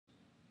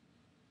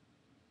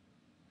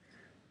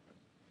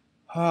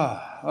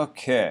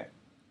Okay.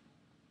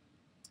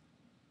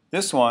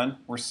 This one,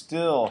 we're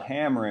still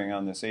hammering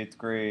on this 8th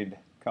grade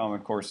Common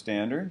Core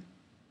standard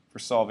for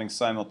solving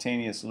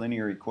simultaneous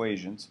linear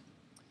equations.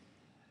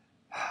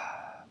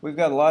 We've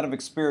got a lot of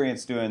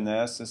experience doing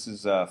this. This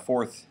is the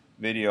 4th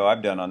video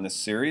I've done on this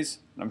series.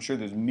 I'm sure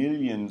there's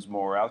millions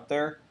more out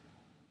there.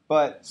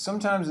 But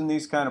sometimes in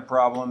these kind of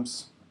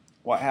problems,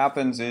 what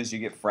happens is you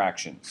get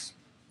fractions.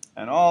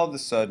 And all of a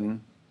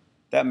sudden,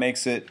 that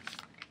makes it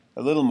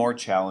a little more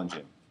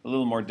challenging, a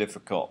little more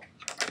difficult.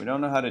 We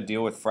don't know how to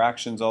deal with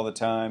fractions all the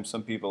time.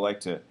 Some people like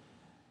to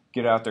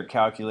get out their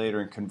calculator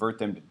and convert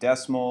them to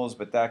decimals,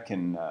 but that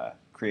can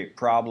create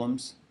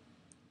problems,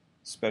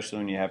 especially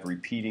when you have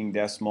repeating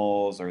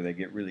decimals or they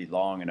get really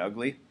long and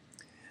ugly.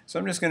 So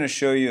I'm just going to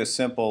show you a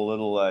simple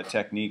little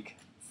technique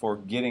for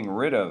getting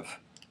rid of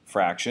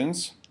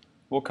fractions.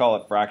 We'll call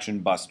it fraction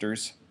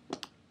busters.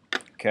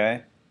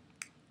 Okay?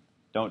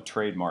 Don't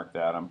trademark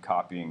that. I'm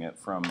copying it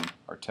from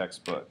our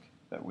textbook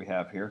that we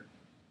have here.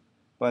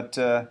 But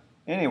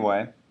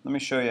anyway, let me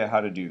show you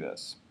how to do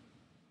this.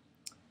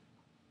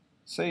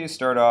 Say you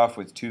start off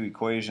with two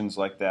equations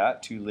like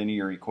that, two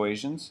linear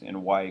equations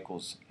in y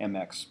equals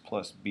mx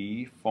plus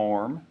b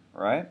form,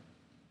 right?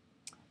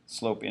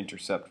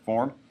 Slope-intercept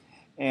form.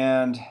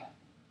 And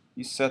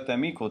you set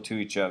them equal to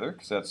each other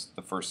because that's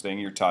the first thing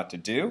you're taught to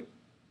do.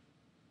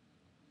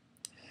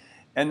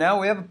 And now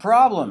we have a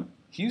problem.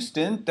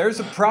 Houston, there's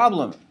a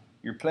problem.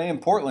 You're playing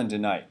Portland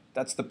tonight.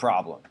 That's the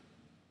problem.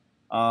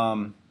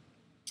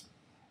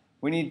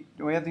 We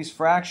have these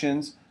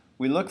fractions.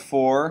 We look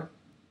for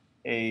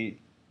a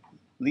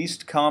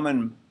least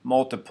common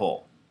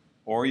multiple,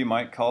 or you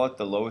might call it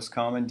the lowest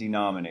common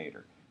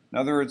denominator. In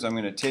other words, I'm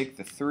going to take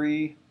the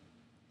 3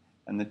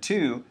 and the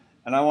 2,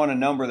 and I want a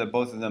number that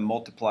both of them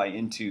multiply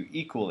into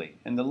equally,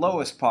 and the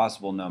lowest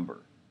possible number.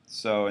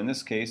 So in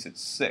this case,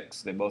 it's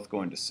 6. They both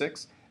go into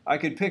 6. I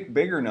could pick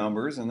bigger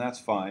numbers, and that's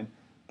fine,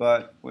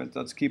 but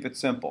let's keep it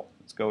simple.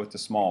 Let's go with the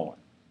small one.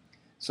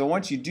 So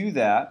once you do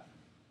that,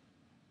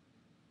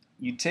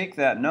 you take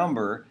that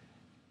number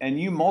and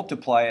you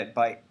multiply it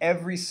by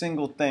every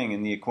single thing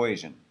in the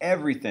equation.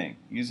 Everything.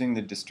 Using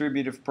the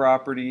distributive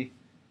property,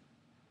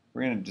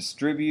 we're going to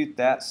distribute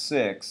that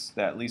 6,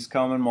 that least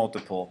common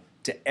multiple,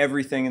 to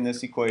everything in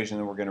this equation,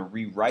 and we're going to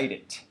rewrite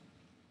it.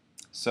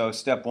 So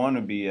step 1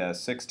 would be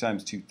 6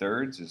 times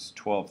 2/3 is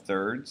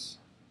 12/3.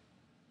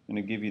 I'm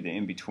going to give you the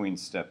in-between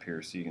step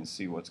here so you can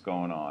see what's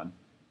going on.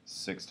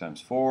 6 times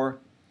 4.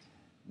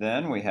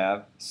 Then we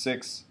have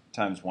 6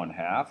 times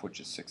 1/2, which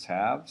is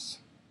 6/2,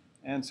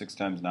 and 6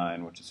 times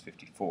 9, which is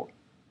 54.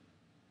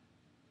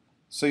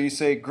 So you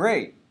say,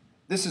 great,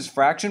 this is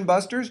fraction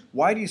busters.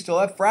 Why do you still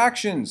have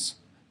fractions,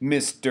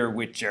 Mr.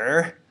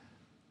 Witcher?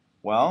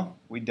 Well,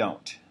 we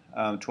don't.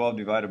 12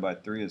 divided by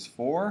 3 is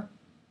 4,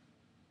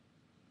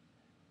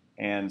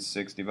 and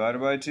 6 divided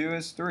by 2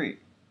 is 3.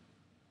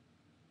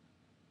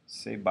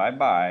 Say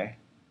bye-bye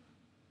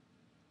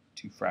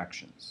to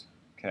fractions.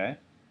 Okay?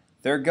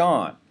 They're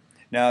gone.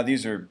 Now,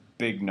 these are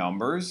big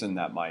numbers, and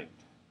that might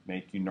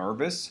make you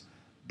nervous,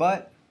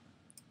 but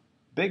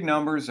big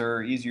numbers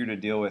are easier to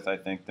deal with, I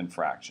think, than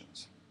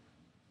fractions.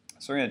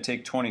 So we're going to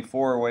take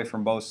 24 away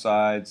from both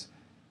sides.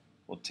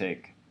 We'll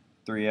take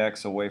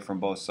 3x away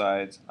from both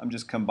sides. I'm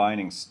just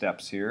combining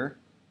steps here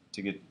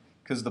to get,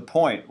 because the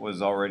point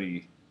was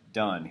already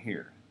done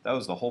here. That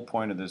was the whole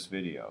point of this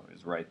video,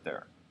 is right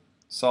there.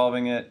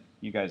 Solving it,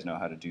 you guys know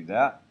how to do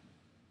that.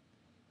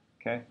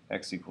 Okay,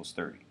 x equals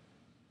 30.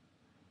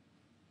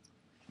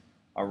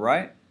 All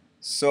right,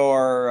 so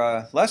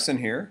our lesson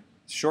here,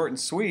 short and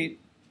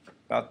sweet,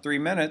 about 3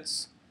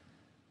 minutes.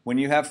 When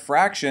you have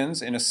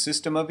fractions in a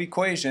system of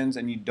equations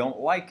and you don't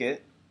like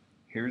it,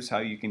 here's how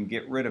you can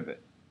get rid of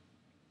it.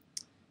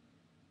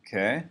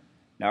 Okay,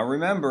 now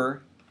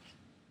remember,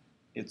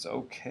 it's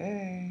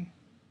okay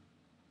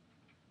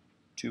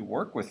to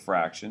work with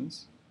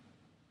fractions.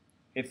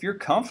 If you're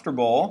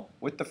comfortable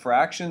with the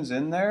fractions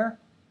in there,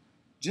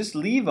 just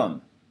leave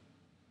them.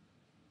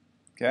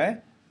 Okay?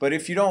 But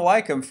if you don't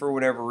like them for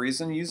whatever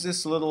reason, use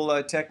this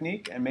little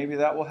technique and maybe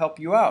that will help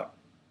you out.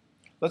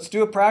 Let's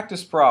do a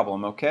practice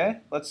problem, okay?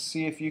 Let's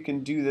see if you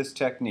can do this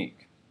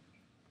technique.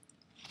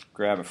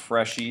 Grab a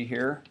freshie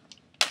here.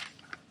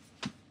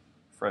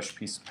 Fresh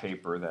piece of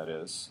paper, that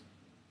is.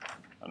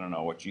 I don't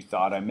know what you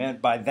thought I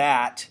meant by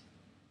that.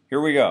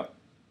 Here we go.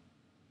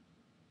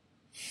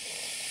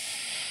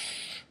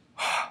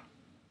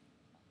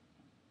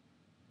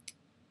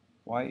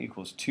 Y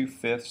equals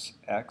 2/5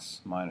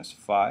 x minus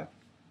 5,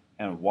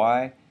 and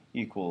y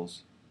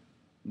equals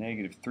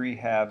negative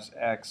 3/2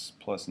 x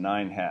plus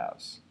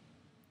 9/2.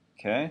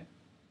 Okay?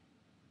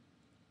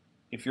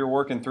 If you're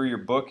working through your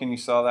book and you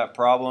saw that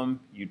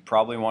problem, you'd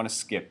probably want to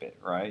skip it,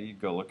 right?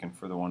 You'd go looking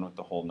for the one with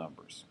the whole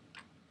numbers.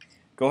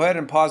 Go ahead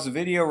and pause the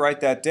video,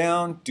 write that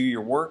down, do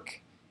your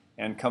work,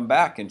 and come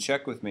back and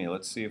check with me.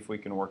 Let's see if we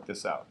can work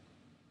this out.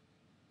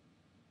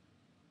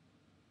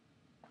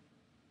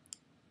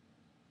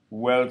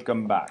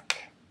 Welcome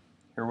back.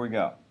 Here we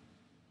go.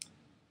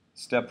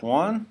 Step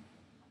 1,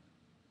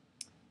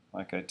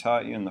 like I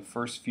taught you in the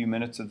first few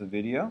minutes of the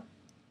video,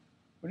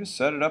 We just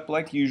set it up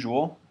like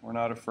usual. We're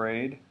not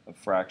afraid of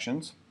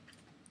fractions.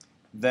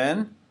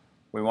 Then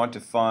we want to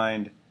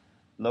find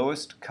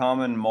lowest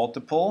common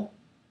multiple.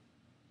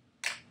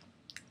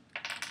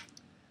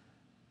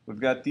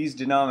 We've got these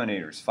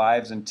denominators,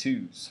 5s and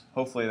 2s.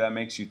 Hopefully that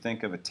makes you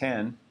think of a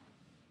 10.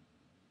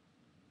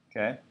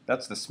 Okay,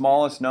 that's the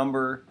smallest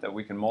number that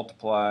we can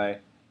multiply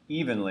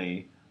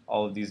evenly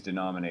all of these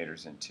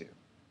denominators into.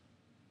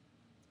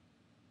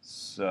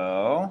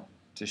 So,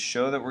 to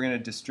show that we're going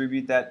to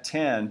distribute that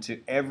 10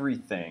 to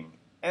everything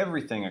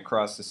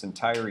across this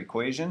entire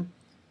equation,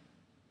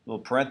 little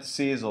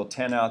parentheses, little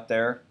 10 out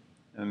there,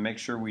 and make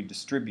sure we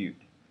distribute.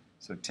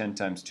 So 10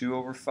 times 2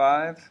 over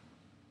 5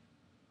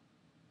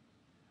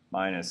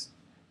 minus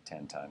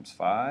 10 times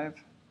 5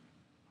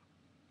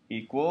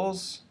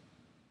 equals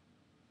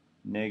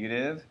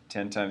negative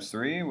 10 times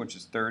 3, which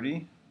is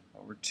 30,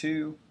 over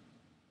 2.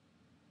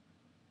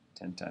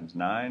 10 times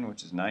 9,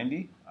 which is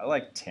 90. I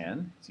like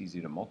 10. It's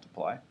easy to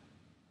multiply.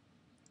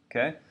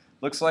 Okay,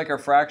 looks like our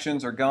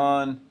fractions are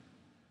gone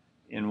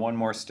in one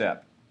more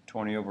step.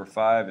 20 over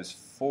 5 is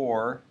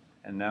 4,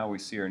 and now we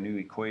see our new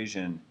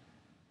equation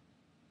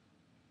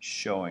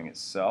showing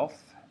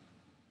itself.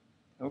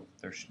 Oh,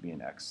 there should be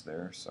an X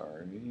there.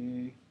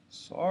 Sorry.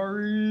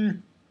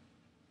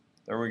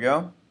 There we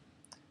go.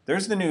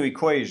 There's the new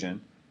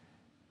equation.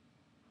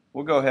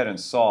 We'll go ahead and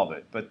solve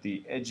it, but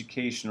the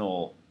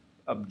educational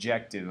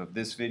objective of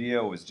this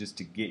video was just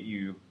to get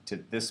you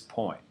to this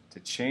point, to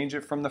change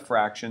it from the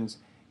fractions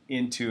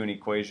into an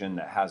equation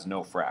that has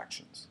no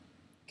fractions.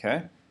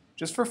 Okay?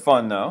 Just for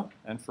fun though,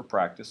 and for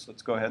practice,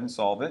 let's go ahead and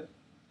solve it.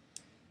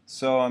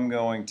 So I'm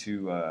going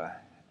to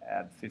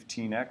add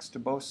 15x to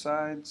both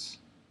sides.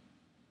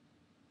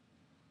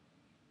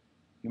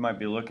 You might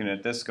be looking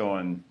at this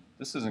going,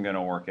 this isn't going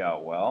to work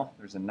out well.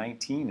 There's a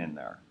 19 in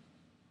there.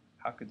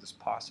 How could this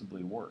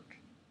possibly work?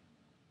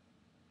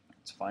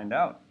 Let's find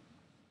out.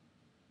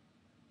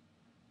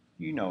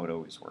 You know it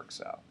always works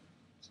out.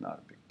 It's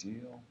not a big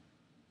deal.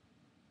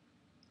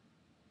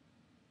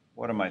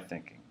 What am I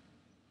thinking?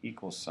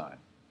 Equals sign.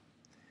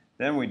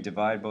 Then we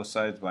divide both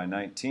sides by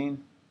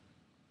 19.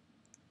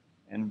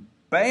 And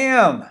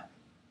bam!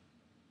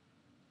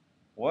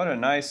 What a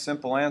nice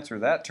simple answer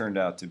that turned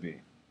out to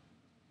be.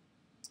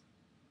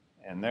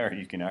 And there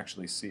you can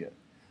actually see it.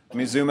 Let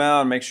me zoom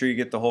out and make sure you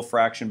get the whole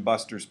Fraction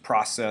Busters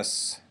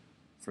process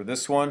for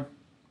this one.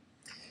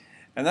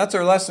 And that's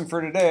our lesson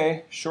for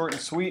today. Short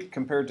and sweet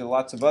compared to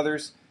lots of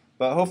others.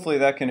 But hopefully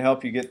that can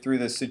help you get through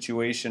this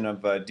situation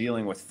of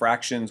dealing with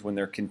fractions when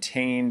they're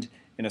contained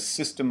in a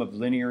system of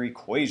linear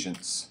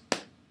equations.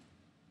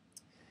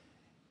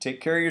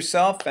 Take care of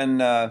yourself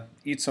and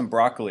eat some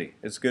broccoli.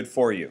 It's good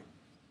for you.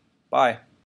 Bye.